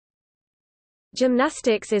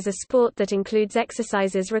Gymnastics is a sport that includes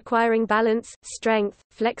exercises requiring balance, strength,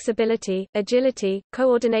 flexibility, agility,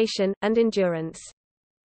 coordination, and endurance.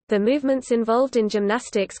 The movements involved in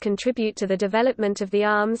gymnastics contribute to the development of the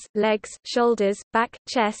arms, legs, shoulders, back,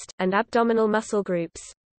 chest, and abdominal muscle groups.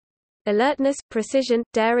 Alertness, precision,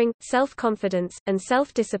 daring, self-confidence, and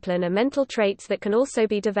self-discipline are mental traits that can also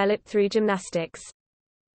be developed through gymnastics.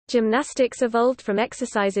 Gymnastics evolved from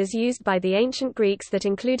exercises used by the ancient Greeks that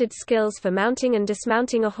included skills for mounting and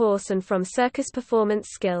dismounting a horse and from circus performance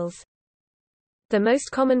skills. The most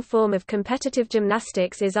common form of competitive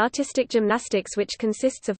gymnastics is artistic gymnastics, which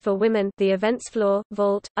consists of, for women, the events floor,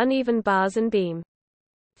 vault, uneven bars and beam.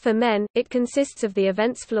 For men, it consists of the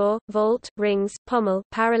events floor, vault, rings, pommel,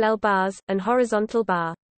 parallel bars, and horizontal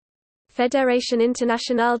bar. Fédération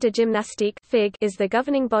Internationale de Gymnastique (FIG) is the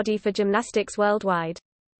governing body for gymnastics worldwide.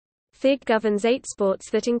 FIG governs 8 sports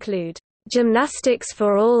that include gymnastics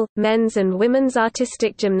for all, men's and women's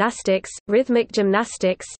artistic gymnastics, rhythmic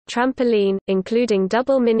gymnastics, trampoline, including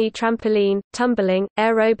double mini trampoline, tumbling,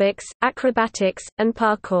 aerobics, acrobatics, and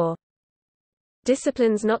parkour.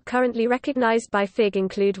 Disciplines not currently recognized by FIG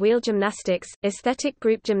include wheel gymnastics, aesthetic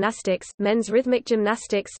group gymnastics, men's rhythmic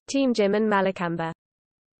gymnastics, team gym and malakamba.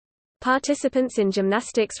 Participants in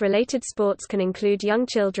gymnastics-related sports can include young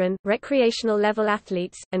children, recreational-level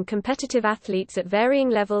athletes, and competitive athletes at varying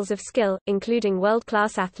levels of skill, including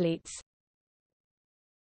world-class athletes.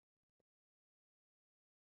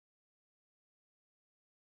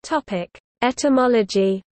 Topic: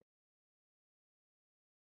 Etymology.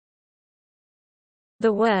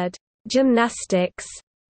 The word gymnastics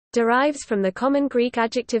derives from the common Greek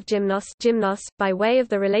adjective gymnos, by way of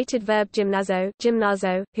the related verb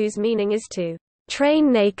gymnazo, whose meaning is to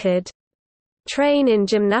train naked, train in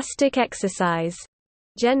gymnastic exercise,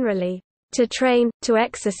 generally, to train, to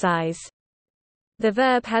exercise. The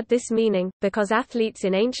verb had this meaning, because athletes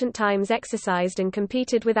in ancient times exercised and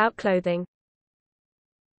competed without clothing.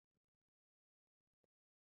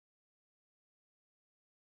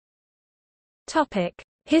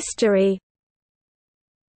 History.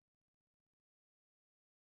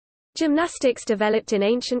 Gymnastics developed in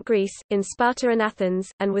ancient Greece, in Sparta and Athens,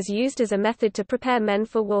 and was used as a method to prepare men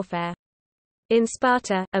for warfare. In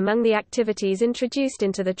Sparta, among the activities introduced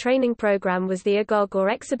into the training program was the agog or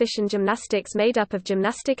exhibition gymnastics, made up of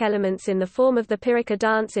gymnastic elements in the form of the pyrrhica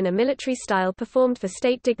dance in a military style performed for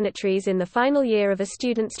state dignitaries in the final year of a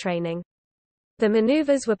student's training. The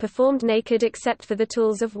maneuvers were performed naked except for the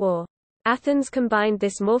tools of war. Athens combined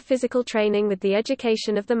this more physical training with the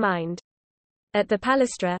education of the mind. At the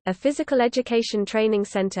Palestra, a physical education training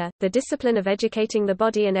center, the discipline of educating the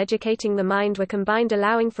body and educating the mind were combined,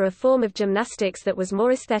 allowing for a form of gymnastics that was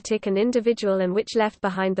more aesthetic and individual and which left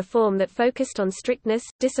behind the form that focused on strictness,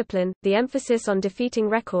 discipline, the emphasis on defeating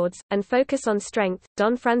records, and focus on strength.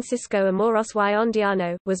 Don Francisco Amoros y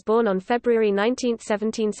Ondiano was born on February 19,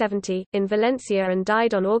 1770, in Valencia and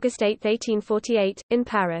died on August 8, 1848, in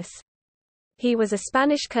Paris. He was a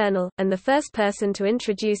Spanish colonel, and the first person to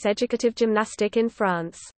introduce educative gymnastic in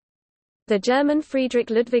France. The German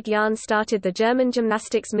Friedrich Ludwig Jahn started the German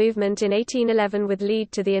gymnastics movement in 1811 with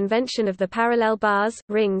lead to the invention of the parallel bars,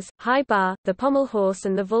 rings, high bar, the pommel horse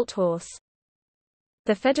and the vault horse.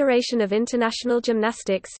 The Federation of International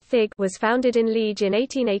Gymnastics (FIG) was founded in Liège in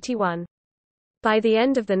 1881. By the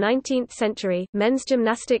end of the 19th century, men's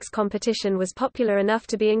gymnastics competition was popular enough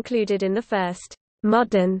to be included in the first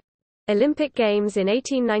modern Olympic Games in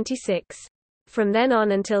 1896. From then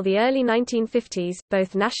on until the early 1950s,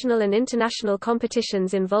 both national and international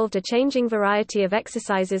competitions involved a changing variety of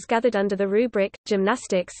exercises gathered under the rubric,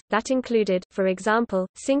 gymnastics, that included, for example,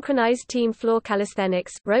 synchronized team floor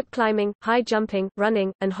calisthenics, rope climbing, high jumping,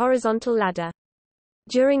 running, and horizontal ladder.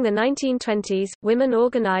 During the 1920s, women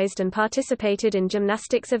organized and participated in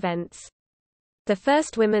gymnastics events. The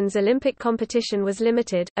first women's Olympic competition was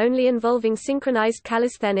limited, only involving synchronized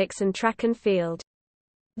calisthenics and track and field.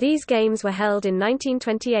 These games were held in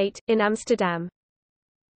 1928, in Amsterdam.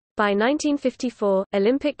 By 1954,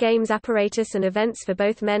 Olympic Games apparatus and events for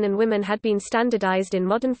both men and women had been standardized in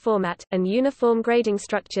modern format, and uniform grading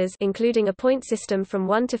structures, including a point system from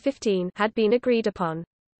 1 to 15, had been agreed upon.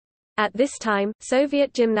 At this time,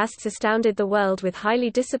 Soviet gymnasts astounded the world with highly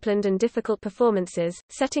disciplined and difficult performances,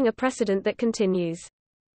 setting a precedent that continues.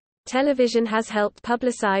 Television has helped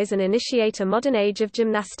publicize and initiate a modern age of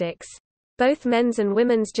gymnastics. Both men's and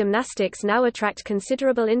women's gymnastics now attract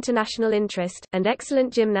considerable international interest, and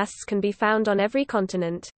excellent gymnasts can be found on every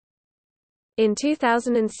continent. In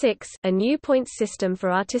 2006, a new points system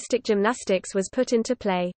for artistic gymnastics was put into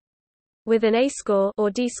play. with an A score or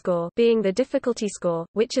D score being the difficulty score,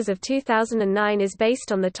 which as of 2009 is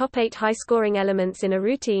based on the top 8 high-scoring elements in a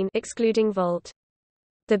routine excluding vault.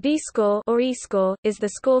 The B score or E score is the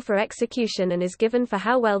score for execution and is given for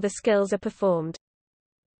how well the skills are performed.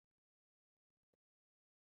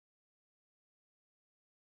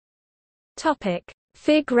 Topic: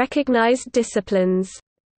 FIG recognized disciplines.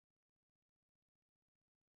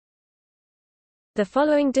 The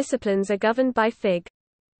following disciplines are governed by FIG.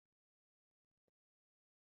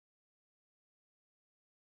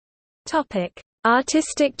 Topic: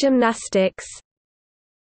 Artistic gymnastics.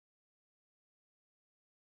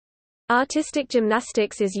 Artistic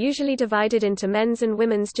gymnastics is usually divided into men's and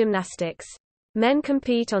women's gymnastics. Men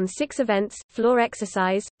compete on 6 events: floor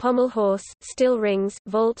exercise, pommel horse, steel rings,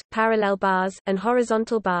 vault, parallel bars, and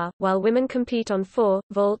horizontal bar, while women compete on 4,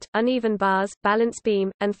 vault, uneven bars, balance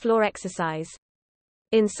beam, and floor exercise.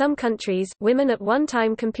 In some countries, women at one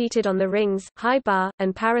time competed on the rings, high bar,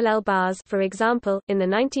 and parallel bars, for example, in the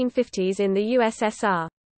 1950s in the USSR.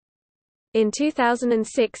 In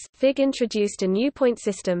 2006, FIG introduced a new point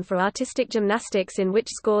system for artistic gymnastics in which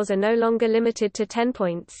scores are no longer limited to 10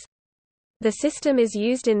 points. The system is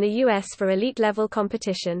used in the US for elite-level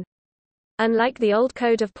competition. Unlike the old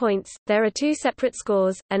code of points, there are 2 separate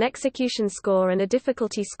scores, an execution score and a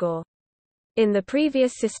difficulty score. In the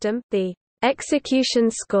previous system, the execution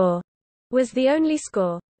score was the only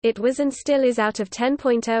score. It was and still is out of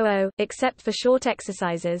 10.00, except for short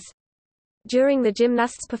exercises. During the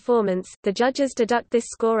gymnast's performance, the judges deduct this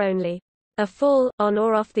score only. A fall, on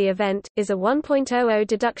or off the event, is a 1.00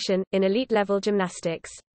 deduction, in elite-level gymnastics.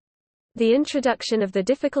 The introduction of the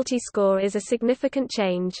difficulty score is a significant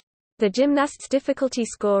change. The gymnast's difficulty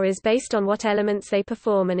score is based on what elements they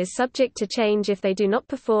perform and is subject to change if they do not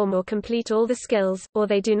perform or complete all the skills, or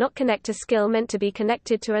they do not connect a skill meant to be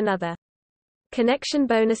connected to another. Connection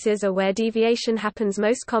bonuses are where deviation happens,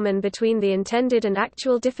 most common between the intended and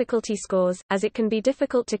actual difficulty scores, as it can be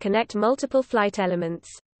difficult to connect multiple flight elements.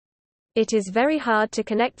 It is very hard to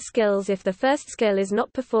connect skills if the first skill is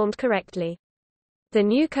not performed correctly. The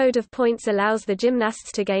new code of points allows the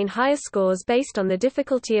gymnasts to gain higher scores based on the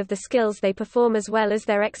difficulty of the skills they perform as well as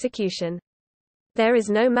their execution. There is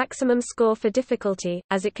no maximum score for difficulty,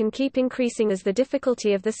 as it can keep increasing as the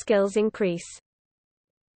difficulty of the skills increase.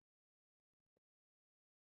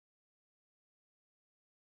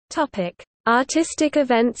 Topic: Artistic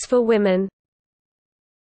events for women.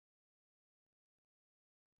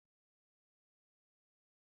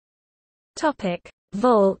 Topic: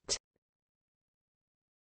 Vault.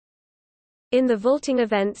 In the vaulting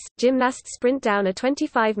events, gymnasts sprint down a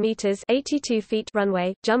 25 meters (82 feet)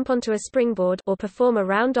 runway, jump onto a springboard, or perform a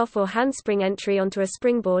round-off or handspring entry onto a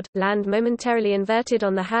springboard, land momentarily inverted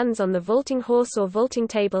on the hands on the vaulting horse or vaulting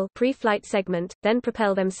table pre-flight segment, then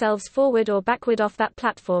propel themselves forward or backward off that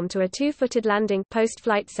platform to a 2-footed landing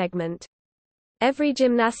post-flight segment. Every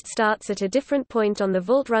gymnast starts at a different point on the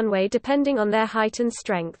vault runway depending on their height and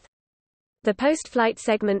strength. The post-flight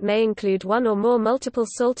segment may include one or more multiple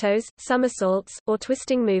saltos, somersaults, or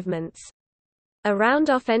twisting movements. A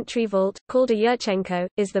round-off entry vault, called a Yurchenko,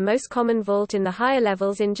 is the most common vault in the higher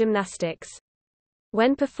levels in gymnastics.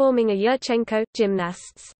 When performing a Yurchenko,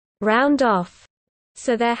 gymnasts round off,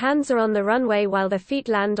 so their hands are on the runway while their feet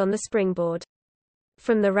land on the springboard.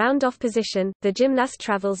 From the round-off position, the gymnast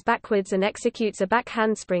travels backwards and executes a back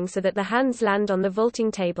handspring so that the hands land on the vaulting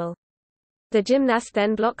table. The gymnast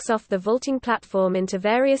then blocks off the vaulting platform into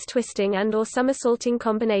various twisting and/or somersaulting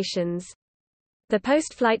combinations. The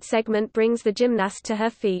post-flight segment brings the gymnast to her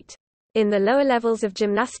feet. In the lower levels of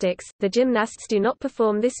gymnastics, the gymnasts do not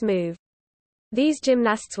perform this move. These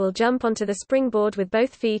gymnasts will jump onto the springboard with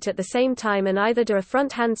both feet at the same time and either do a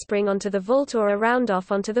front handspring onto the vault or a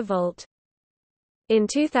round-off onto the vault. In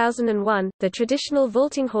 2001, the traditional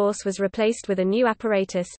vaulting horse was replaced with a new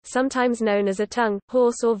apparatus, sometimes known as a tongue,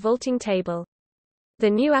 horse or vaulting table. The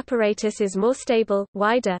new apparatus is more stable,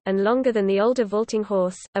 wider, and longer than the older vaulting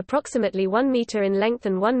horse, approximately 1 meter in length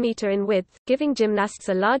and 1 meter in width, giving gymnasts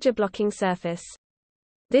a larger blocking surface.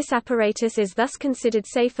 This apparatus is thus considered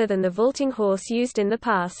safer than the vaulting horse used in the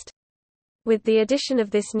past. With the addition of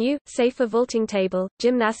this new, safer vaulting table,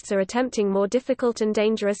 gymnasts are attempting more difficult and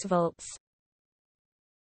dangerous vaults.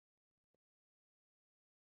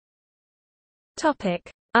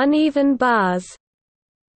 Uneven bars.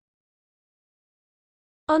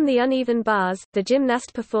 On the uneven bars, the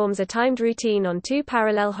gymnast performs a timed routine on 2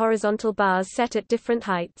 parallel horizontal bars set at different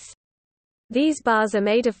heights. These bars are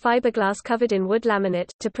made of fiberglass covered in wood laminate,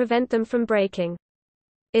 to prevent them from breaking.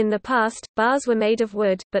 In the past, bars were made of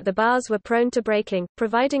wood, but the bars were prone to breaking,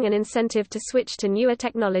 providing an incentive to switch to newer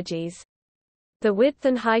technologies. The width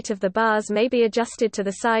and height of the bars may be adjusted to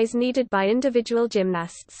the size needed by individual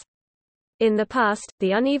gymnasts. In the past,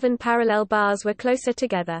 the uneven parallel bars were closer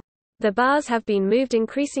together. The bars have been moved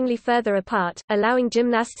increasingly further apart, allowing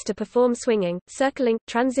gymnasts to perform swinging, circling,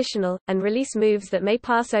 transitional, and release moves that may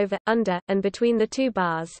pass over, under, and between the two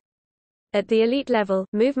bars. At the elite level,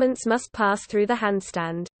 movements must pass through the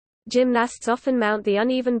handstand. Gymnasts often mount the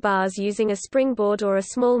uneven bars using a springboard or a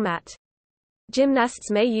small mat. Gymnasts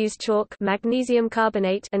may use chalk, magnesium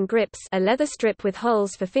carbonate, and grips, a leather strip with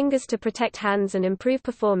holes for fingers to protect hands and improve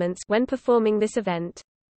performance when performing this event.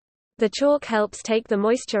 The chalk helps take the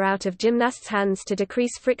moisture out of gymnasts' hands to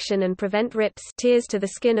decrease friction and prevent rips, tears to the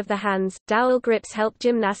skin of the hands. Dowel grips help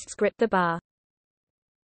gymnasts grip the bar.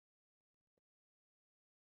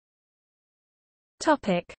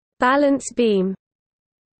 Topic: Balance beam.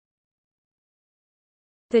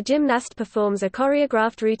 The gymnast performs a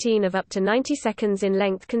choreographed routine of up to 90 seconds in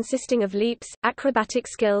length consisting of leaps, acrobatic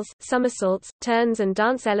skills, somersaults, turns and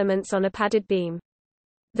dance elements on a padded beam.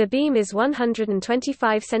 The beam is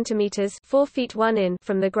 125 centimeters (4 feet 1 in)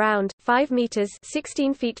 from the ground, 5 meters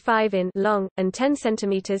 (16 feet 5 in) long, and 10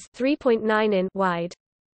 centimeters (3.9 in) wide.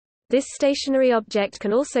 This stationary object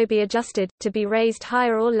can also be adjusted to be raised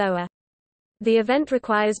higher or lower. The event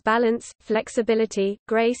requires balance, flexibility,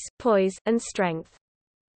 grace, poise, and strength.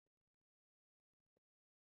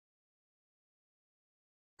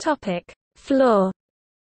 Topic: Floor.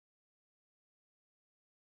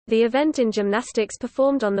 The event in gymnastics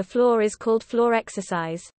performed on the floor is called floor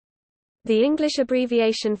exercise. The English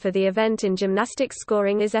abbreviation for the event in gymnastics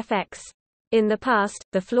scoring is FX. In the past,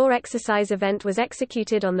 the floor exercise event was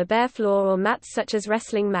executed on the bare floor or mats such as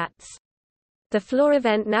wrestling mats. The floor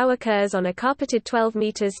event now occurs on a carpeted 12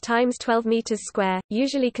 meters x 12 meters square,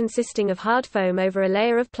 usually consisting of hard foam over a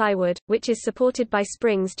layer of plywood, which is supported by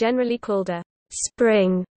springs generally called a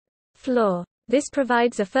spring floor. This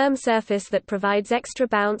provides a firm surface that provides extra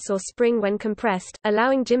bounce or spring when compressed,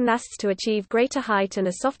 allowing gymnasts to achieve greater height and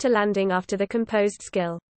a softer landing after the composed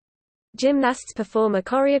skill. Gymnasts perform a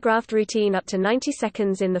choreographed routine up to 90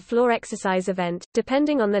 seconds in the floor exercise event.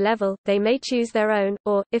 Depending on the level, they may choose their own,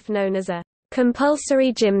 or, if known as a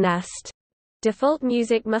compulsory gymnast, default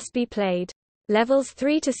music must be played. Levels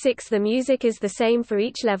 3 to 6, the music is the same for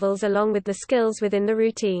each levels along with the skills within the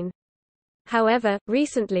routine. However,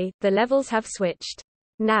 recently, the levels have switched.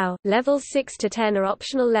 Now, levels 6 to 10 are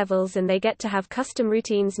optional levels and they get to have custom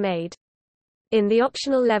routines made. In the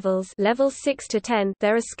optional levels 6 to 10,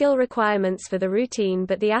 there are skill requirements for the routine,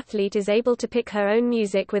 but the athlete is able to pick her own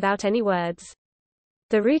music without any words.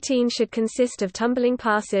 The routine should consist of tumbling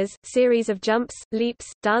passes, series of jumps,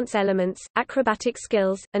 leaps, dance elements, acrobatic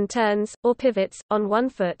skills, and turns, or pivots, on one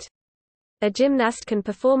foot. A gymnast can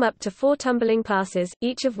perform up to 4 tumbling passes,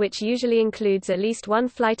 each of which usually includes at least one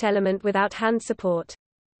flight element without hand support.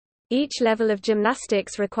 Each level of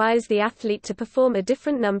gymnastics requires the athlete to perform a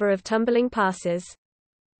different number of tumbling passes.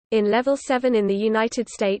 In level 7 in the United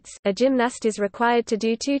States, a gymnast is required to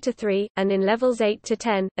do 2 to 3, and in levels 8 to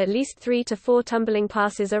 10, at least 3 to 4 tumbling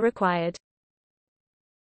passes are required.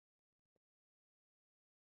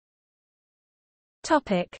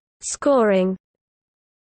 Topic: Scoring.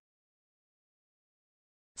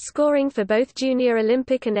 Scoring for both Junior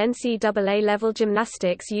Olympic and NCAA level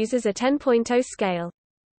gymnastics uses a 10.0 scale.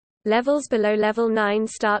 Levels below level 9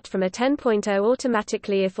 start from a 10.0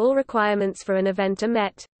 automatically if all requirements for an event are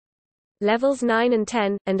met. Levels 9 and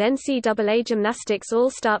 10, and NCAA gymnastics all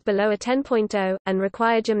start below a 10.0, and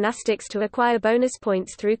require gymnastics to acquire bonus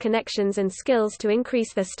points through connections and skills to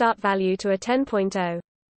increase their start value to a 10.0.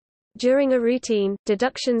 During a routine,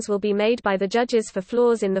 deductions will be made by the judges for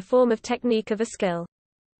flaws in the form of technique of a skill.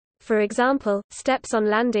 For example, steps on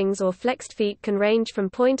landings or flexed feet can range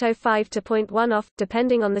from 0.05 to 0.1 off,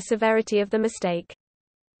 depending on the severity of the mistake.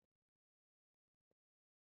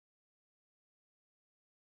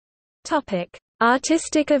 Topic: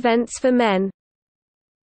 Artistic events for men.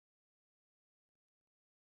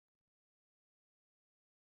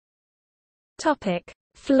 Topic: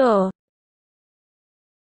 Floor.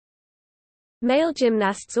 Male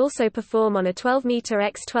gymnasts also perform on a 12-meter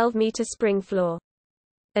x 12-meter spring floor.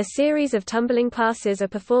 A series of tumbling passes are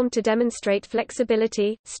performed to demonstrate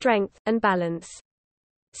flexibility, strength, and balance.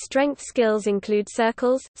 Strength skills include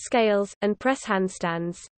circles, scales, and press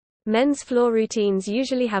handstands. Men's floor routines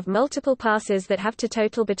usually have multiple passes that have to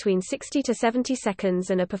total between 60 to 70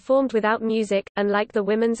 seconds and are performed without music, unlike the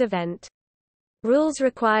women's event. Rules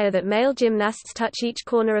require that male gymnasts touch each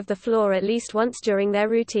corner of the floor at least once during their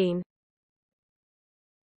routine.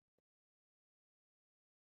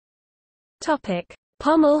 Topic: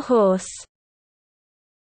 Pommel horse.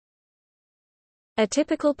 A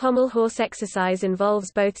typical pommel horse exercise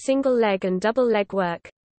involves both single leg and double leg work.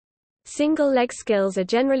 Single leg skills are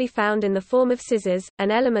generally found in the form of scissors,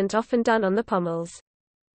 an element often done on the pommels.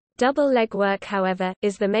 Double leg work, however,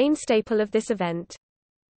 is the main staple of this event.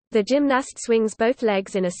 The gymnast swings both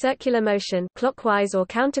legs in a circular motion, clockwise or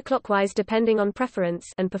counterclockwise depending on preference,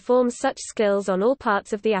 and performs such skills on all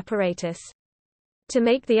parts of the apparatus. To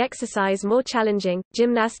make the exercise more challenging,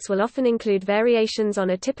 gymnasts will often include variations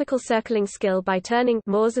on a typical circling skill by turning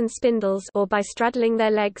moors and spindles or by straddling their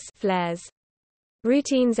legs flares.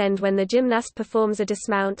 Routines end when the gymnast performs a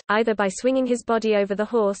dismount, either by swinging his body over the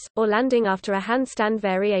horse, or landing after a handstand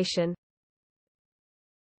variation.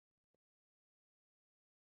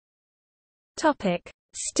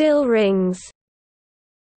 Still rings.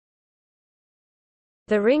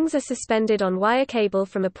 The rings are suspended on wire cable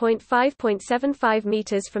from a point 5.75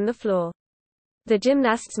 meters from the floor. The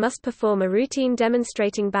gymnasts must perform a routine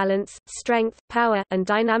demonstrating balance, strength, power, and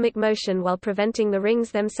dynamic motion while preventing the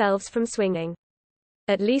rings themselves from swinging.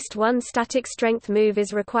 At least one static strength move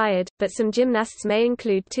is required, but some gymnasts may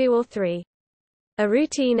include 2 or 3. A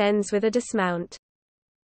routine ends with a dismount.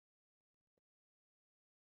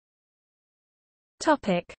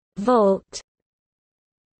 Vault.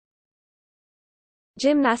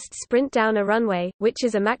 Gymnasts sprint down a runway, which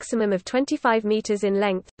is a maximum of 25 meters in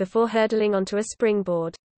length, before hurdling onto a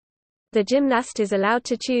springboard. The gymnast is allowed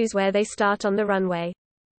to choose where they start on the runway.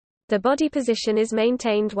 The body position is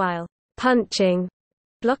maintained while punching,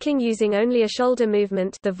 blocking using only a shoulder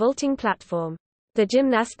movement, the vaulting platform. The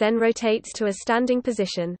gymnast then rotates to a standing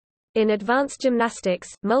position. In advanced gymnastics,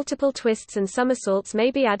 multiple twists and somersaults may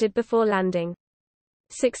be added before landing.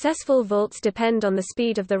 Successful vaults depend on the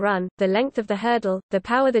speed of the run, the length of the hurdle, the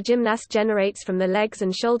power the gymnast generates from the legs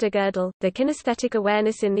and shoulder girdle, the kinesthetic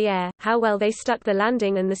awareness in the air, how well they stuck the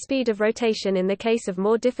landing, and the speed of rotation in the case of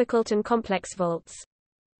more difficult and complex vaults.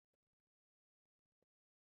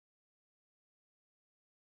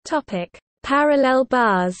 Parallel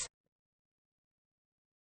bars.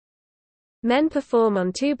 Men perform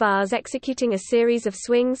on 2 bars executing a series of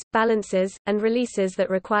swings, balances, and releases that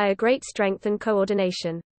require great strength and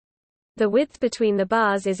coordination. The width between the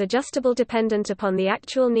bars is adjustable dependent upon the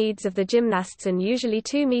actual needs of the gymnasts and usually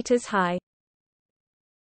 2 meters high.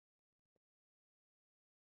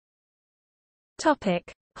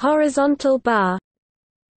 Horizontal bar.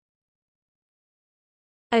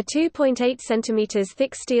 A 2.8 cm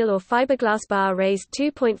thick steel or fiberglass bar raised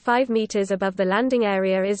 2.5 meters above the landing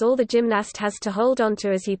area is all the gymnast has to hold onto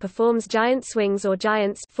as he performs giant swings or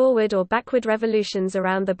giants forward or backward revolutions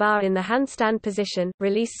around the bar in the handstand position,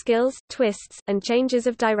 release skills, twists, and changes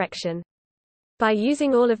of direction. By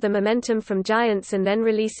using all of the momentum from giants and then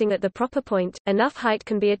releasing at the proper point, enough height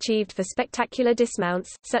can be achieved for spectacular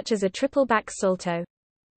dismounts, such as a triple back salto.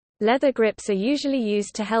 Leather grips are usually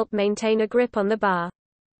used to help maintain a grip on the bar.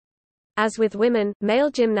 As with women,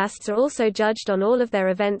 male gymnasts are also judged on all of their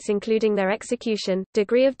events, including their execution,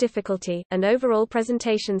 degree of difficulty, and overall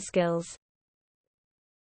presentation skills.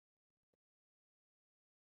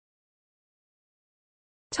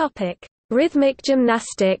 Rhythmic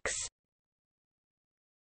gymnastics.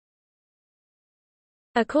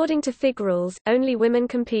 According to FIG rules, only women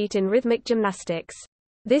compete in rhythmic gymnastics.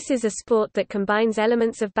 This is a sport that combines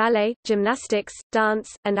elements of ballet, gymnastics,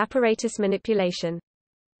 dance, and apparatus manipulation.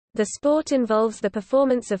 The sport involves the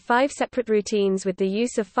performance of 5 separate routines with the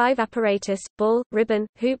use of 5 apparatus, ball, ribbon,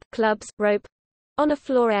 hoop, clubs, rope, on a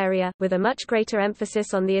floor area, with a much greater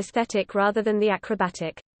emphasis on the aesthetic rather than the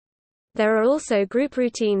acrobatic. There are also group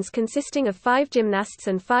routines consisting of 5 gymnasts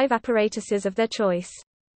and 5 apparatuses of their choice.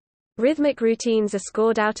 Rhythmic routines are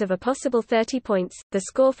scored out of a possible 30 points. The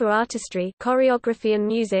score for artistry, choreography and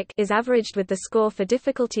music is averaged with the score for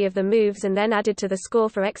difficulty of the moves and then added to the score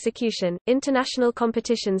for execution. International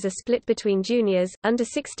competitions are split between juniors, under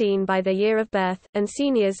 16 by their year of birth, and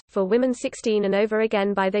seniors, for women 16 and over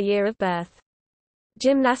again by their year of birth.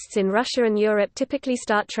 Gymnasts in Russia and Europe typically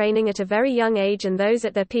start training at a very young age, and those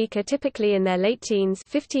at their peak are typically in their late teens,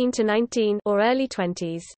 15 to 19, or early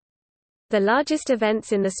 20s. The largest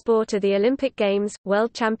events in the sport are the Olympic Games,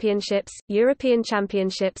 World Championships, European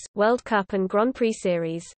Championships, World Cup and Grand Prix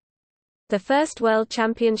Series. The first World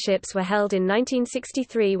Championships were held in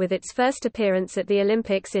 1963 with its first appearance at the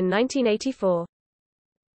Olympics in 1984.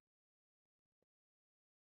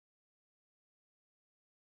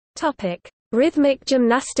 Rhythmic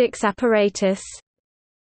gymnastics apparatus.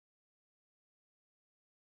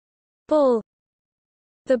 Ball.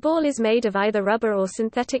 The ball is made of either rubber or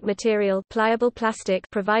synthetic material, pliable plastic,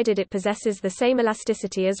 provided it possesses the same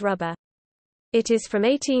elasticity as rubber. It is from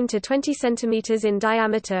 18 to 20 cm in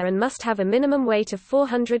diameter and must have a minimum weight of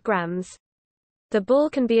 400 grams. The ball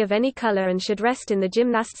can be of any color and should rest in the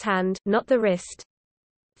gymnast's hand, not the wrist.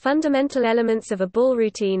 Fundamental elements of a ball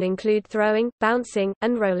routine include throwing, bouncing,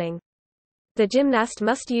 and rolling. The gymnast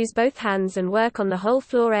must use both hands and work on the whole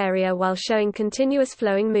floor area while showing continuous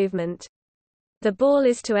flowing movement. The ball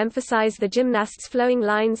is to emphasize the gymnast's flowing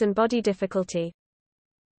lines and body difficulty.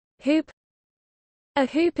 Hoop. A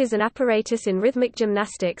hoop is an apparatus in rhythmic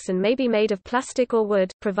gymnastics and may be made of plastic or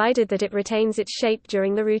wood, provided that it retains its shape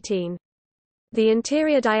during the routine. The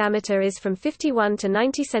interior diameter is from 51 to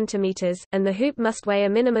 90 cm, and the hoop must weigh a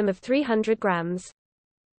minimum of 300 grams.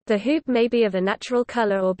 The hoop may be of a natural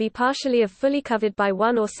color or be partially or fully covered by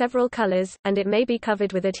one or several colors, and it may be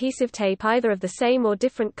covered with adhesive tape either of the same or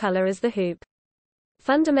different color as the hoop.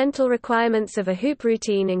 Fundamental requirements of a hoop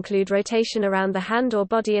routine include rotation around the hand or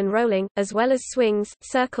body and rolling, as well as swings,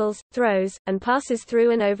 circles, throws, and passes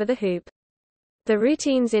through and over the hoop. The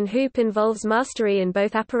routines in hoop involves mastery in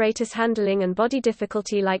both apparatus handling and body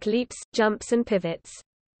difficulty like leaps, jumps and pivots.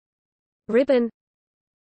 Ribbon.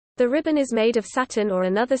 The ribbon is made of satin or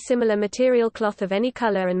another similar material cloth of any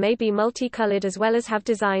color and may be multicolored as well as have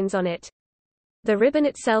designs on it. The ribbon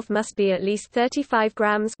itself must be at least 35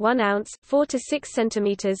 grams 1 ounce, 4 to 6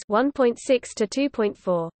 centimeters 1.6 to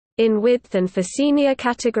 2.4 in width, and for senior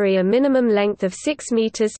category a minimum length of 6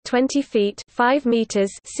 meters 20 feet 5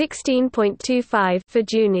 meters 16.25 for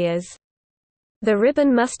juniors. The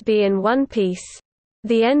ribbon must be in one piece.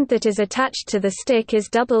 The end that is attached to the stick is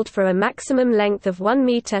doubled for a maximum length of 1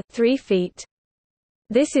 meter 3 feet.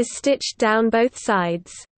 This is stitched down both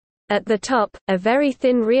sides. At the top, a very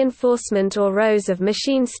thin reinforcement or rows of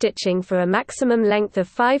machine stitching for a maximum length of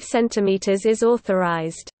 5 cm is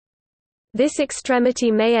authorized. This extremity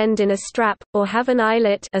may end in a strap, or have an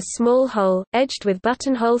eyelet, a small hole, edged with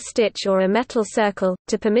buttonhole stitch or a metal circle,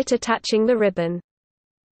 to permit attaching the ribbon.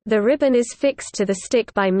 The ribbon is fixed to the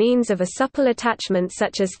stick by means of a supple attachment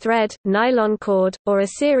such as thread, nylon cord, or a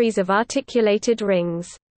series of articulated rings.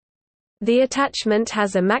 The attachment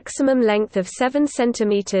has a maximum length of 7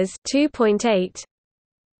 cm (2.8),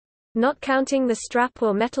 not counting the strap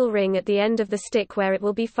or metal ring at the end of the stick where it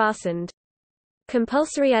will be fastened.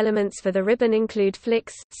 Compulsory elements for the ribbon include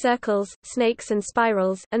flicks, circles, snakes and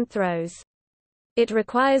spirals, and throws. It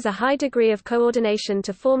requires a high degree of coordination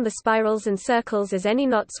to form the spirals and circles, as any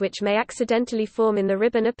knots which may accidentally form in the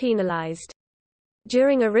ribbon are penalized.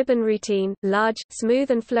 During a ribbon routine, large,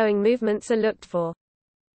 smooth and flowing movements are looked for.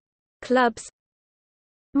 Clubs.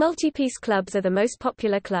 Multi-piece clubs are the most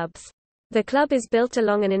popular clubs. The club is built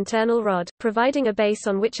along an internal rod, providing a base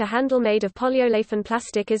on which a handle made of polyolefin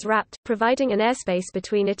plastic is wrapped, providing an airspace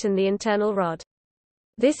between it and the internal rod.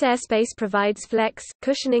 This airspace provides flex,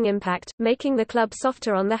 cushioning impact, making the club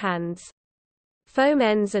softer on the hands. Foam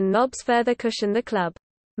ends and knobs further cushion the club.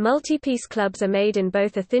 Multi-piece clubs are made in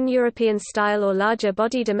both a thin European style or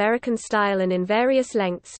larger-bodied American style and in various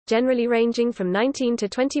lengths, generally ranging from 19 to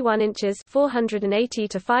 21 inches 480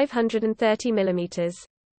 to 530 millimeters.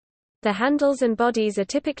 The handles and bodies are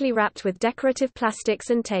typically wrapped with decorative plastics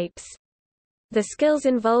and tapes. The skills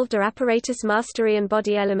involved are apparatus mastery and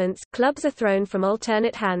body elements. Clubs are thrown from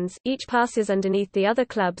alternate hands, each passes underneath the other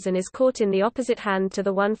clubs and is caught in the opposite hand to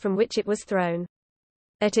the one from which it was thrown.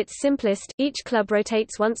 At its simplest, each club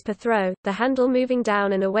rotates once per throw, the handle moving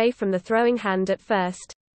down and away from the throwing hand at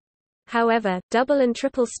first. However, double and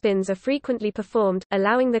triple spins are frequently performed,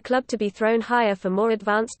 allowing the club to be thrown higher for more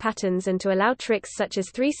advanced patterns and to allow tricks such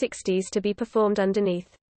as 360s to be performed underneath.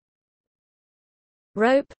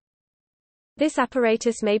 Rope. This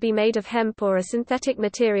apparatus may be made of hemp or a synthetic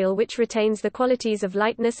material which retains the qualities of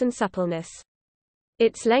lightness and suppleness.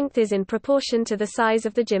 Its length is in proportion to the size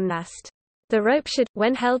of the gymnast. The rope should,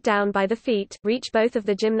 when held down by the feet, reach both of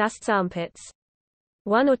the gymnast's armpits.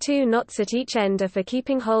 1 or 2 knots at each end are for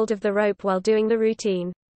keeping hold of the rope while doing the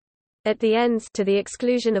routine. At the ends, to the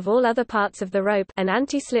exclusion of all other parts of the rope, an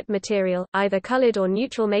anti-slip material, either colored or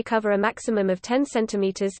neutral, may cover a maximum of 10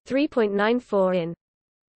 cm (3.94 in).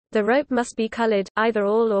 The rope must be colored, either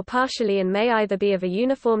all or partially, and may either be of a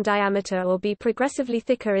uniform diameter or be progressively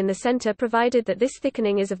thicker in the center, provided that this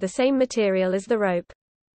thickening is of the same material as the rope.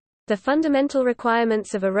 The fundamental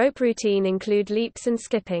requirements of a rope routine include leaps and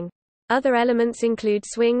skipping. Other elements include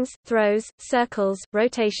swings, throws, circles,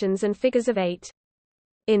 rotations and figures of 8.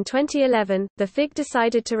 In 2011, the FIG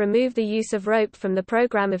decided to remove the use of rope from the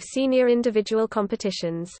program of senior individual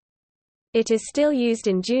competitions. It is still used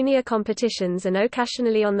in junior competitions and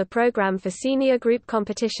occasionally on the program for senior group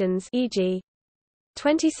competitions, e.g.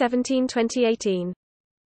 2017-2018.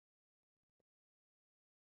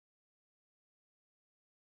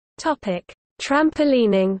 Topic: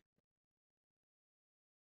 Trampolining.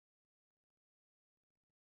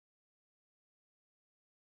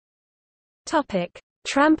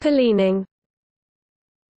 Trampolining.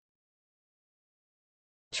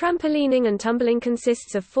 Trampolining and tumbling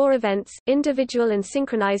consists of 4 events: individual and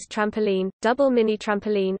synchronized trampoline, double mini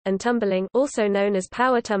trampoline, and tumbling, also known as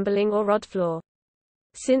power tumbling or rod floor.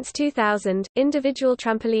 Since 2000, individual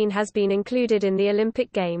trampoline has been included in the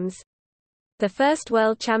Olympic Games. The first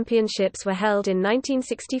World Championships were held in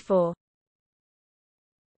 1964.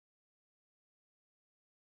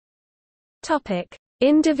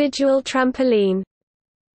 Individual trampoline.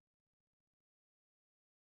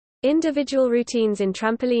 Individual routines in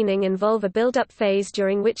trampolining involve a build-up phase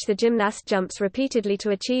during which the gymnast jumps repeatedly to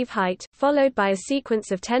achieve height, followed by a sequence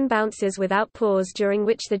of 10 bounces without pause during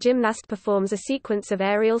which the gymnast performs a sequence of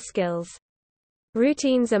aerial skills.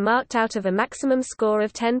 Routines are marked out of a maximum score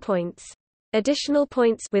of 10 points. Additional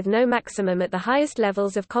points, with no maximum at the highest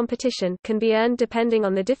levels of competition, can be earned depending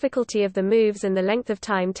on the difficulty of the moves and the length of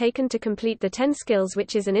time taken to complete the 10 skills,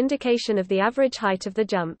 which is an indication of the average height of the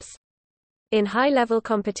jumps. In high-level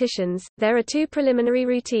competitions, there are 2 preliminary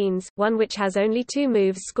routines, one which has only 2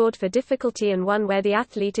 moves scored for difficulty and one where the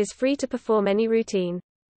athlete is free to perform any routine.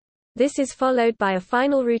 This is followed by a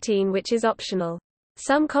final routine which is optional.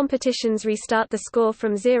 Some competitions restart the score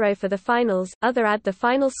from 0 for the finals, others add the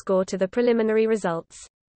final score to the preliminary results.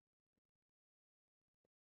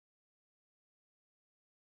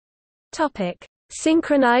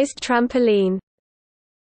 Synchronized trampoline.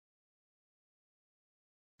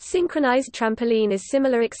 Synchronized trampoline is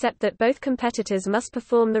similar except that both competitors must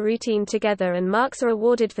perform the routine together and marks are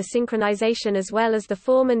awarded for synchronization as well as the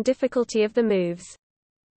form and difficulty of the moves.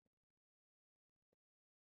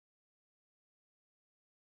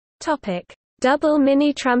 Double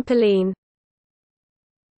mini trampoline.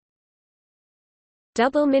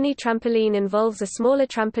 Double mini trampoline involves a smaller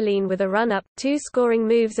trampoline with a run-up. 2 scoring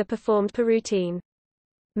moves are performed per routine.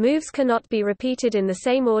 Moves cannot be repeated in the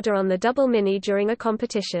same order on the double mini during a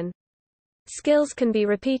competition. Skills can be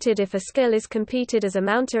repeated if a skill is competed as a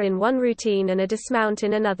mounter in one routine and a dismount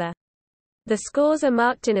in another. The scores are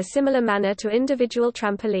marked in a similar manner to individual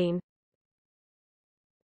trampoline.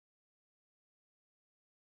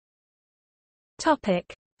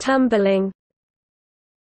 Tumbling.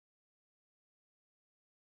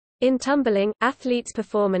 In tumbling, athletes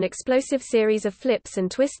perform an explosive series of flips and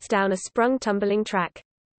twists down a sprung tumbling track.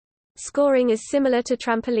 Scoring is similar to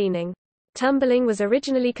trampolining. Tumbling was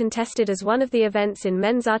originally contested as one of the events in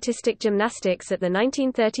men's artistic gymnastics at the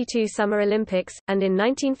 1932 Summer Olympics, and in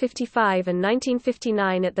 1955 and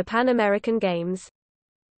 1959 at the Pan American Games.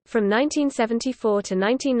 From 1974 to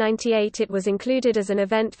 1998 it was included as an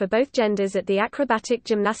event for both genders at the Acrobatic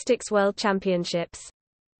Gymnastics World Championships.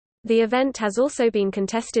 The event has also been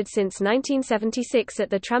contested since 1976 at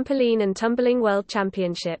the Trampoline and Tumbling World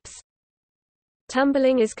Championships.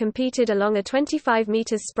 Tumbling is competed along a 25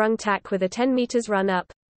 meters sprung tack with a 10 meters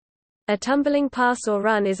run-up. A tumbling pass or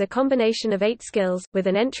run is a combination of 8 skills, with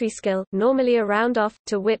an entry skill, normally a round-off,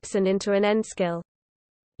 to whips and into an end skill.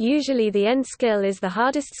 Usually the end skill is the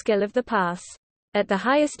hardest skill of the pass. At the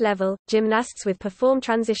highest level, gymnasts with perform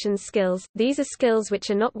transition skills. These are skills which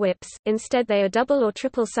are not whips, instead they are double or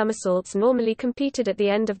triple somersaults normally competed at the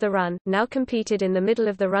end of the run, now competed in the middle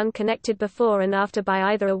of the run connected before and after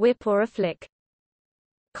by either a whip or a flick.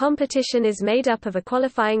 Competition is made up of a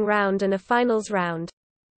qualifying round and a finals round.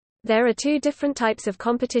 There are 2 different types of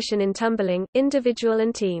competition in tumbling, individual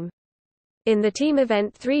and team. In the team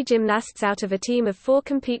event 3 gymnasts out of a team of 4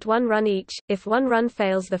 compete 1 run each. If one run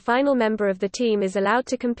fails, the final member of the team is allowed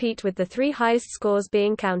to compete with the 3 highest scores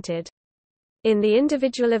being counted. In the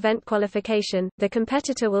individual event qualification, the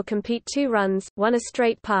competitor will compete 2 runs, one a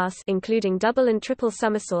straight pass including double and triple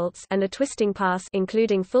somersaults and a twisting pass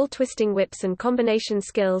including full twisting whips and combination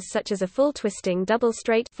skills such as a full twisting double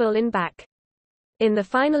straight full in back. In the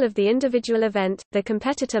final of the individual event, the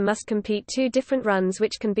competitor must compete 2 different runs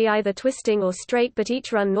which can be either twisting or straight, but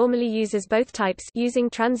each run normally uses both types using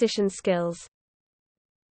transition skills.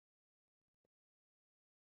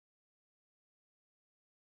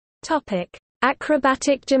 Topic: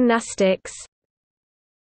 Acrobatic gymnastics.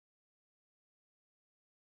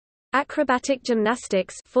 Acrobatic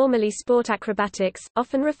gymnastics, formerly sport acrobatics,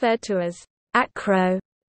 often referred to as acro,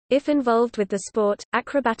 if involved with the sport.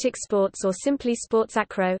 Acrobatic sports or simply sports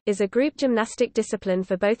acro, is a group gymnastic discipline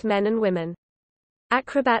for both men and women.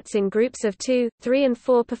 Acrobats in groups of 2, 3 and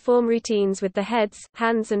 4 perform routines with the heads,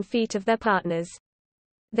 hands and feet of their partners.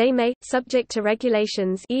 They may, subject to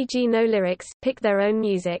regulations e.g. no lyrics, pick their own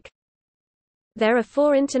music. There are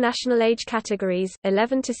 4 international age categories: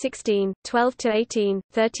 11 to 16, 12 to 18,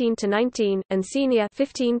 13 to 19, and senior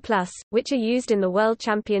 15+, which are used in the World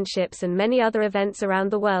Championships and many other events around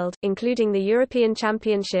the world, including the European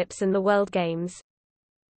Championships and the World Games.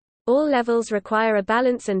 All levels require a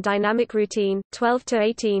balance and dynamic routine. 12 to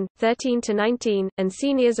 18, 13 to 19, and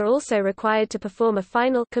seniors are also required to perform a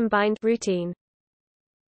final combined routine.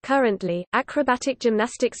 Currently, acrobatic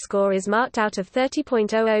gymnastics score is marked out of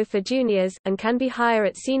 30.00 for juniors, and can be higher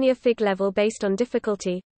at senior FIG level based on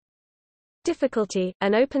difficulty. Difficulty,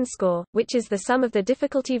 an open score, which is the sum of the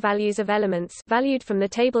difficulty values of elements valued from the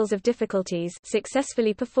tables of difficulties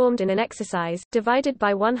successfully performed in an exercise, divided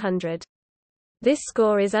by 100. This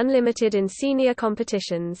score is unlimited in senior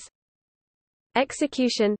competitions.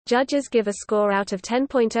 Execution – judges give a score out of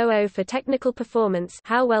 10.00 for technical performance,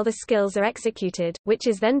 how well the skills are executed, which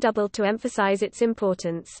is then doubled to emphasize its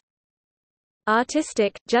importance.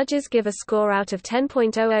 Artistic – judges give a score out of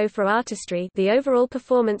 10.00 for artistry, the overall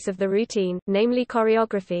performance of the routine, namely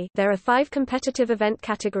choreography. There are 5 competitive event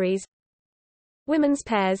categories: women's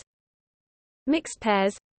pairs, mixed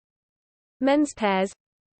pairs, men's pairs,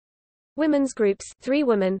 women's groups 3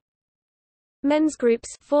 women, men's groups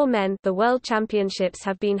 4 men. The World Championships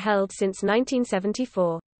have been held since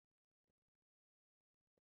 1974.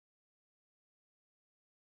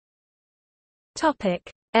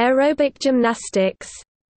 Topic: Aerobic gymnastics.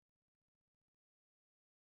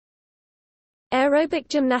 Aerobic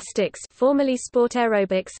gymnastics, formerly sport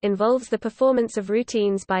aerobics, involves the performance of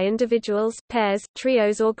routines by individuals, pairs,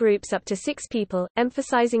 trios or groups up to 6 people,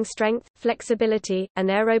 emphasizing strength, flexibility, and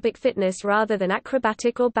aerobic fitness rather than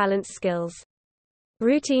acrobatic or balance skills.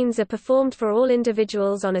 Routines are performed for all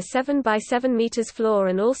individuals on a 7 by 7 meters floor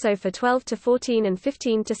and also for 12 to 14 and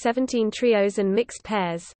 15 to 17 trios and mixed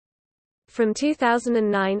pairs. From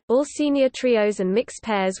 2009, all senior trios and mixed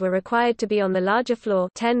pairs were required to be on the larger floor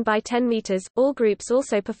 10 by 10 meters. All groups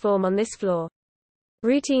also perform on this floor.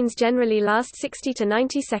 Routines generally last 60 to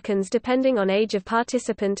 90 seconds depending on age of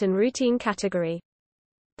participant and routine category.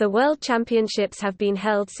 The World Championships have been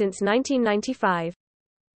held since 1995.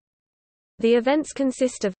 The events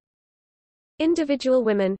consist of individual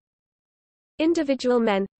women, individual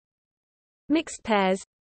men, mixed pairs,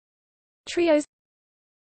 trios,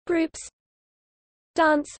 groups,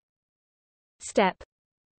 dance, step.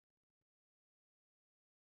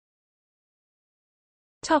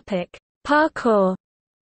 Topic: Parkour.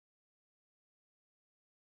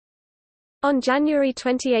 On January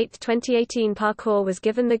 28, 2018, parkour was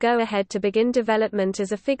given the go-ahead to begin development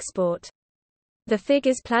as a FIG sport. The FIG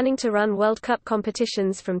is planning to run World Cup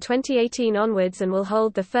competitions from 2018 onwards and will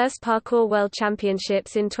hold the first Parkour World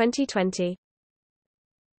Championships in 2020.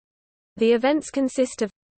 The events consist of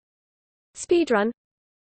speedrun,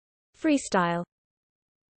 freestyle.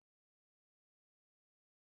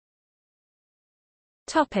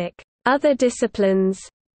 Topic: Other disciplines.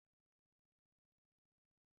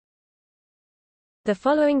 The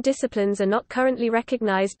following disciplines are not currently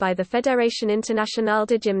recognized by the Fédération Internationale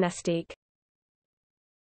de Gymnastique.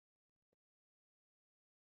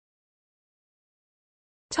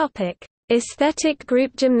 Topic: Aesthetic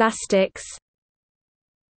group gymnastics.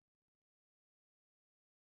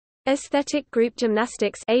 Aesthetic group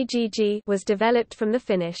gymnastics (AGG) was developed from the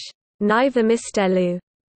Finnish näivämistely.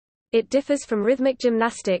 It differs from rhythmic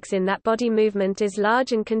gymnastics in that body movement is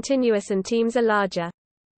large and continuous and teams are larger.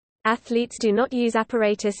 Athletes do not use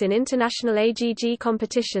apparatus in international AGG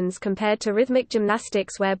competitions compared to rhythmic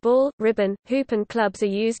gymnastics where ball, ribbon, hoop and clubs are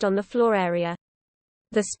used on the floor area.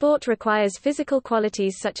 The sport requires physical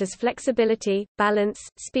qualities such as flexibility, balance,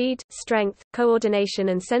 speed, strength, coordination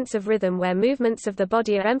and sense of rhythm where movements of the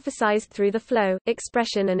body are emphasized through the flow,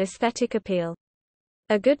 expression and aesthetic appeal.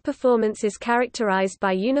 A good performance is characterized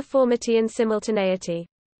by uniformity and simultaneity.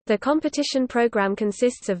 The competition program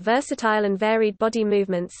consists of versatile and varied body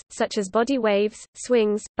movements, such as body waves,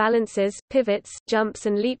 swings, balances, pivots, jumps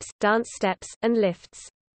and leaps, dance steps, and lifts.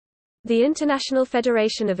 The International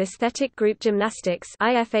Federation of Aesthetic Group Gymnastics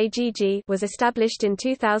 (IFAGG) was established in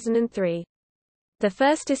 2003. The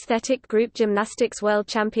first Aesthetic Group Gymnastics World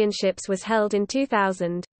Championships was held in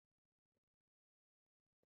 2000.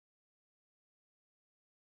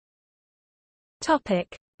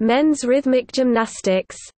 Topic: Men's rhythmic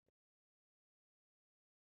gymnastics.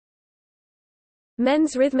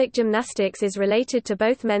 Men's rhythmic gymnastics is related to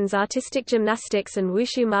both men's artistic gymnastics and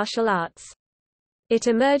wushu martial arts. It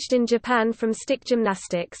emerged in Japan from stick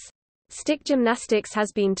gymnastics. Stick gymnastics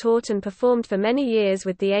has been taught and performed for many years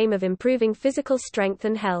with the aim of improving physical strength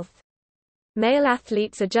and health. Male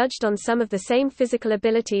athletes are judged on some of the same physical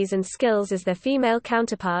abilities and skills as their female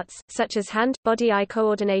counterparts, such as hand, body-eye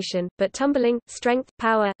coordination, but tumbling, strength,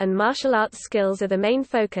 power, and martial arts skills are the main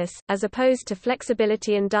focus, as opposed to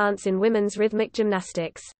flexibility and dance in women's rhythmic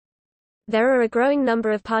gymnastics. There are a growing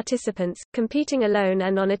number of participants, competing alone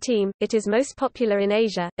and on a team. It is most popular in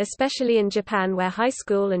Asia, especially in Japan where high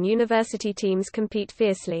school and university teams compete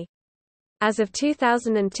fiercely. As of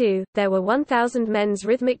 2002, there were 1,000 men's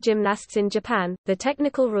rhythmic gymnasts in Japan. The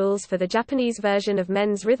technical rules for the Japanese version of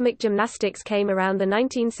men's rhythmic gymnastics came around the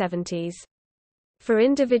 1970s. For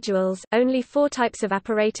individuals, only 4 types of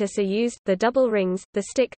apparatus are used: the double rings, the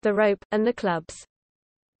stick, the rope, and the clubs.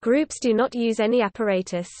 Groups do not use any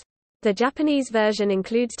apparatus. The Japanese version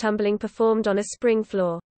includes tumbling performed on a spring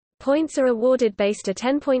floor. Points are awarded based on a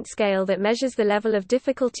 10-point scale that measures the level of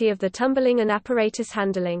difficulty of the tumbling and apparatus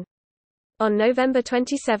handling. On November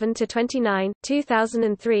 27–29,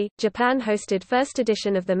 2003, Japan hosted first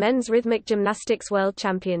edition of the Men's Rhythmic Gymnastics World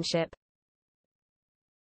Championship.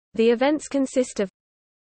 The events consist of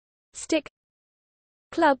stick,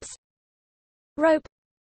 clubs, rope,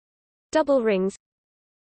 double rings,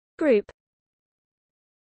 group.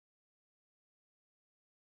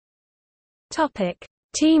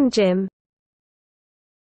 Team gym.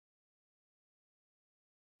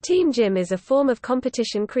 Team gym is a form of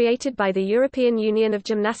competition created by the European Union of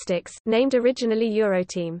Gymnastics, named originally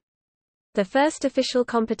Euroteam. The first official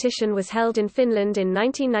competition was held in Finland in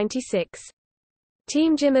 1996.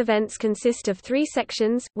 Team gym events consist of 3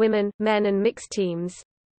 sections: women, men and mixed teams.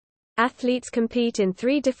 Athletes compete in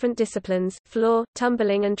 3 different disciplines: floor,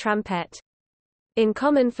 tumbling and trampette. In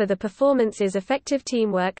common for the performance is effective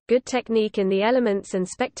teamwork, good technique in the elements and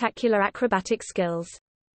spectacular acrobatic skills.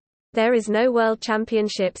 There is no World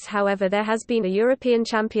Championships, however there has been a European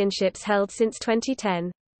Championships held since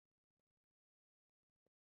 2010.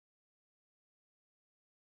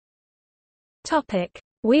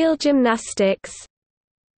 Wheel gymnastics.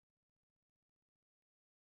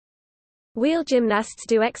 Wheel gymnasts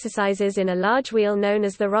do exercises in a large wheel known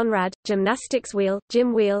as the Röhnrad, gymnastics wheel,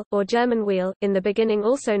 gym wheel, or German wheel, in the beginning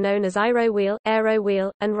also known as Aero wheel, aero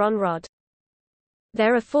wheel, and Röhnrad.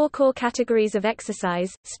 There are 4 core categories of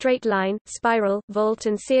exercise: straight line, spiral, vault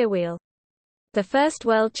and sear wheel. The first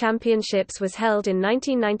World Championships was held in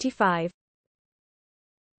 1995.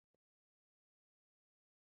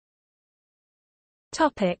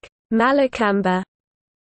 Malakamba.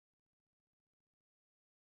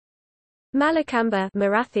 Malakamba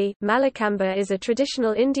Marathi, Malakamba is a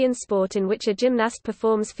traditional Indian sport in which a gymnast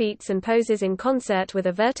performs feats and poses in concert with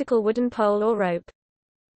a vertical wooden pole or rope.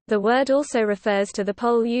 The word also refers to the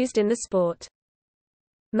pole used in the sport.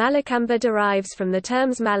 Malakamba derives from the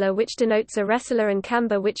terms mala, which denotes a wrestler, and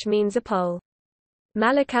kamba, which means a pole.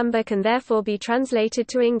 Malakamba can therefore be translated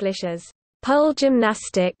to English as pole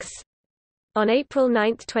gymnastics. On April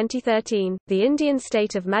 9, 2013, the Indian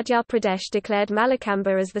state of Madhya Pradesh declared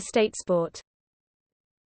Malakamba as the state sport.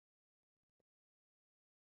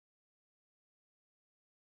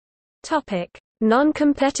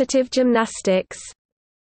 Non-competitive gymnastics.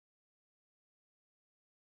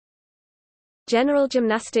 General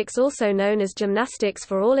gymnastics, also known as gymnastics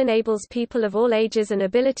for all, enables people of all ages and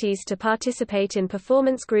abilities to participate in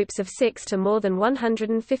performance groups of 6 to more than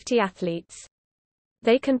 150 athletes.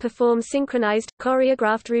 They can perform synchronized,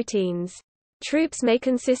 choreographed routines. Troupes may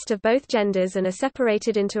consist of both genders and are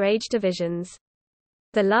separated into age divisions.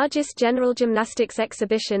 The largest general gymnastics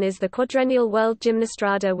exhibition is the Quadrennial World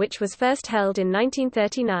Gymnastrada, which was first held in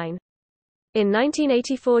 1939. In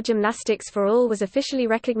 1984, Gymnastics for All was officially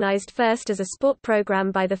recognized first as a sport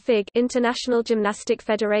program by the FIG International Gymnastic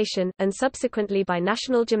Federation, and subsequently by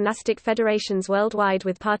national gymnastic federations worldwide,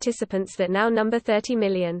 with participants that now number 30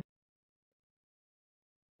 million.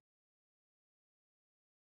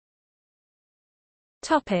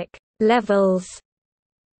 Levels.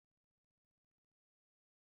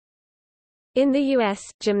 In the U.S.,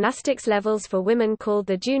 gymnastics levels for women, called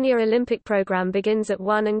the Junior Olympic program, begins at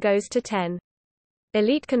 1 and goes to 10.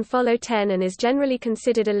 Elite can follow 10 and is generally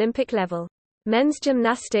considered Olympic level. Men's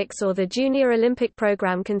gymnastics, or the Junior Olympic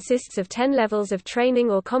program, consists of 10 levels of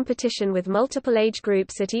training or competition with multiple age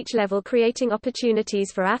groups at each level, creating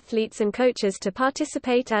opportunities for athletes and coaches to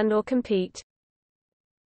participate and/or compete.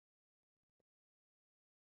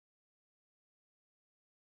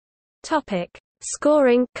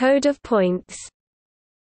 Scoring code of points.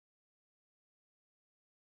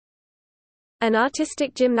 An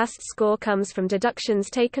artistic gymnast's score comes from deductions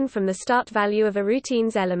taken from the start value of a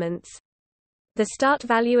routine's elements. The start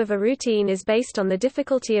value of a routine is based on the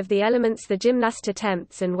difficulty of the elements the gymnast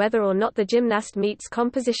attempts and whether or not the gymnast meets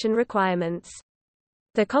composition requirements.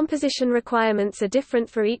 The composition requirements are different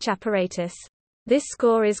for each apparatus. This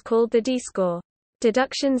score is called the D-score.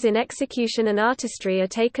 Deductions in execution and artistry are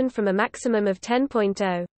taken from a maximum of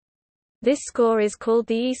 10.0. This score is called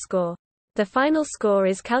the E-score. The final score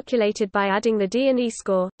is calculated by adding the D and E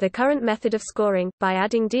score. The current method of scoring, by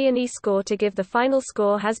adding D and E score to give the final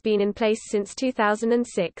score, has been in place since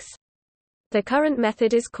 2006. The current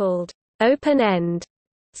method is called open-end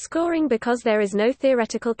scoring because there is no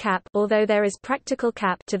theoretical cap, although there is practical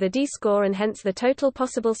cap, to the D-score and hence the total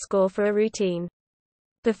possible score for a routine.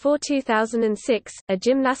 Before 2006, a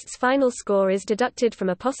gymnast's final score is deducted from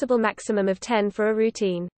a possible maximum of 10 for a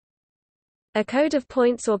routine. A code of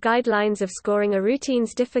points or guidelines of scoring a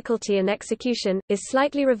routine's difficulty and execution is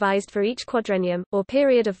slightly revised for each quadrennium, or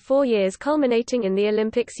period of 4 years culminating in the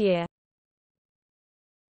Olympics year.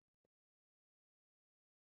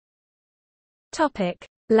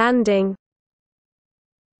 Landing.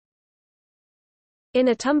 In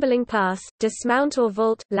a tumbling pass, dismount or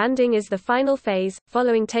vault, landing is the final phase,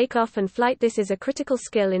 following takeoff and flight. This is a critical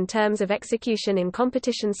skill in terms of execution in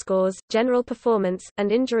competition scores, general performance,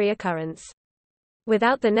 and injury occurrence.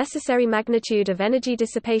 Without the necessary magnitude of energy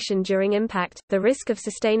dissipation during impact, the risk of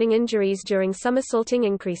sustaining injuries during somersaulting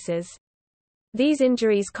increases. These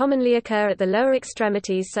injuries commonly occur at the lower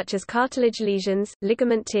extremities, such as cartilage lesions,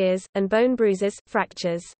 ligament tears, and bone bruises,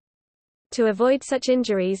 fractures. To avoid such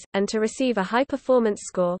injuries, and to receive a high-performance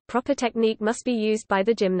score, proper technique must be used by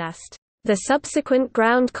the gymnast. The subsequent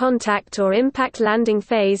ground contact or impact landing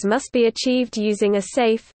phase must be achieved using a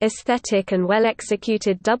safe, aesthetic and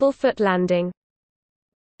well-executed double foot landing.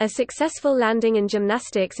 A successful landing in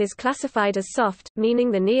gymnastics is classified as soft, meaning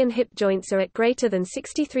the knee and hip joints are at greater than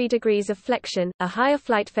 63 degrees of flexion. A higher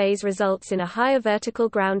flight phase results in a higher vertical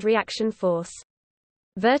ground reaction force.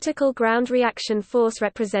 Vertical ground reaction force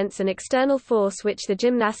represents an external force which the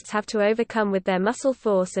gymnasts have to overcome with their muscle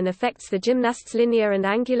force and affects the gymnast's linear and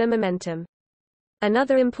angular momentum.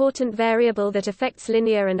 Another important variable that affects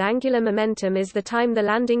linear and angular momentum is the time the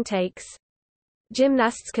landing takes.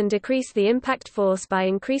 Gymnasts can decrease the impact force by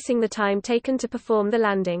increasing the time taken to perform the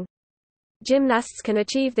landing. Gymnasts can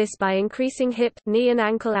achieve this by increasing hip, knee and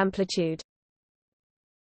ankle amplitude.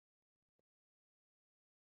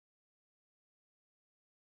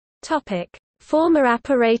 Former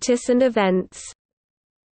apparatus and events.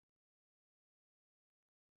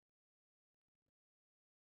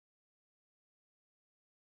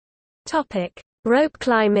 Rope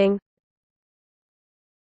climbing.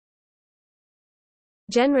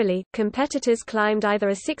 Generally, competitors climbed either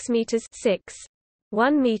a 6 meters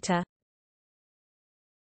 1 meter.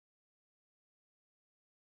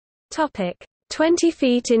 20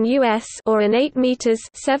 feet in US or an 8 meters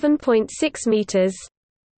 7.6 meters.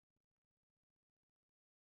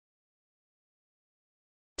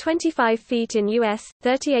 25 feet in US,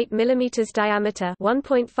 38 mm diameter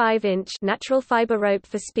 1.5 inch natural fiber rope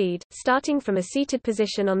for speed, starting from a seated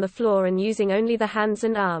position on the floor and using only the hands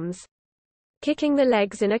and arms. Kicking the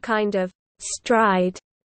legs in a kind of stride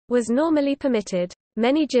was normally permitted.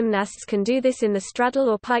 Many gymnasts can do this in the straddle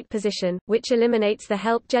or pike position, which eliminates the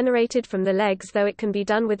help generated from the legs, though it can be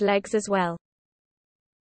done with legs as well.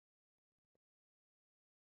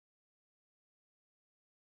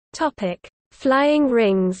 Flying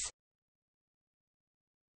rings.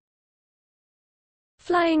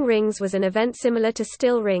 Flying rings was an event similar to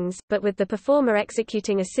still rings, but with the performer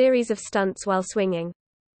executing a series of stunts while swinging.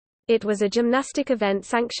 It was a gymnastic event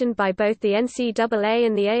sanctioned by both the NCAA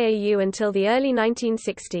and the AAU until the early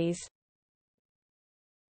 1960s.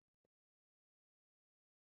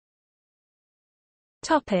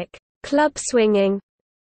 Club swinging.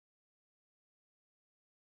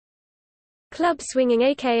 Club swinging,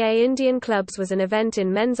 aka Indian clubs, was an event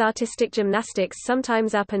in men's artistic gymnastics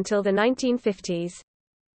sometimes up until the 1950s.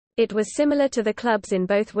 It was similar to the clubs in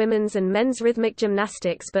both women's and men's rhythmic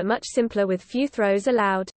gymnastics but much simpler with few throws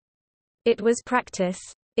allowed. It was practice.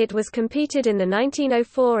 It was competed in the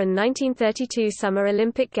 1904 and 1932 Summer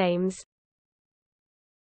Olympic Games.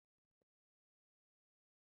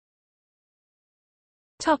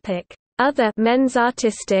 Other men's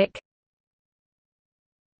artistic.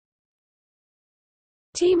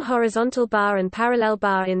 Team horizontal bar and parallel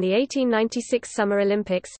bar in the 1896 Summer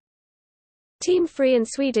Olympics. Team free and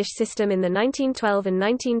Swedish system in the 1912 and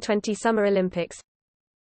 1920 Summer Olympics.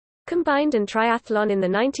 Combined and triathlon in the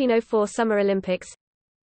 1904 Summer Olympics.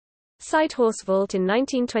 Side horse vault in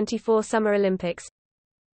 1924 Summer Olympics.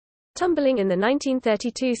 Tumbling in the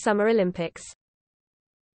 1932 Summer Olympics.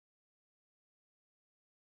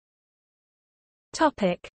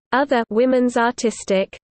 Other women's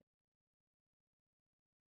artistic.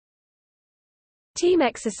 Team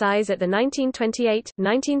exercise at the 1928,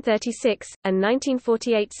 1936, and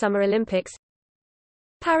 1948 Summer Olympics.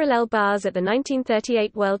 Parallel bars at the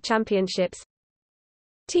 1938 World Championships.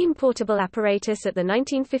 Team portable apparatus at the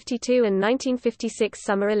 1952 and 1956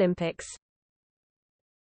 Summer Olympics.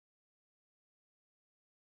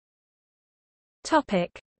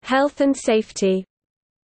 Topic: Health and safety.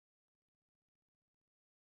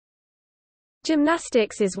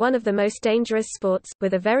 Gymnastics is one of the most dangerous sports,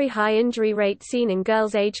 with a very high injury rate seen in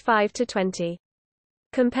girls age 5 to 20.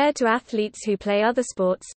 Compared to athletes who play other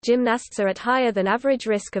sports, gymnasts are at higher than average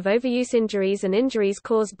risk of overuse injuries and injuries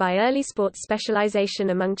caused by early sports specialization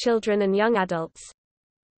among children and young adults.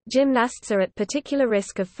 Gymnasts are at particular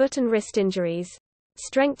risk of foot and wrist injuries.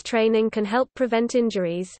 Strength training can help prevent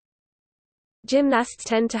injuries. Gymnasts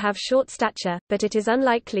tend to have short stature, but it is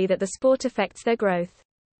unlikely that the sport affects their growth.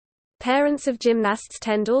 Parents of gymnasts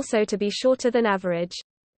tend also to be shorter than average.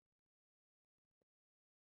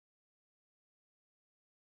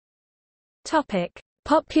 Topic: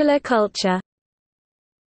 Popular culture.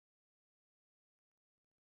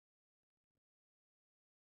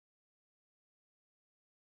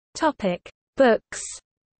 Topic: Books.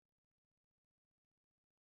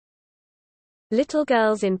 Little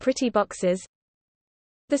Girls in Pretty Boxes.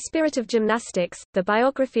 The Spirit of Gymnastics, The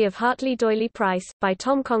Biography of Hartley Doyley Price, by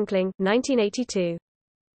Tom Conkling, 1982.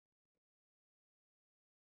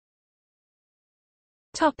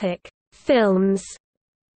 Topic: Films.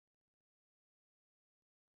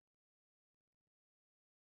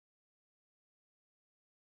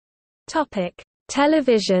 Topic: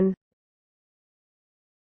 Television.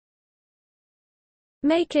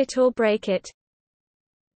 Make It or Break It.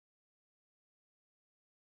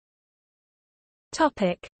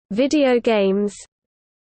 Topic: Video games.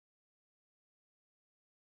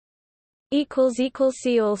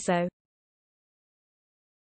 See also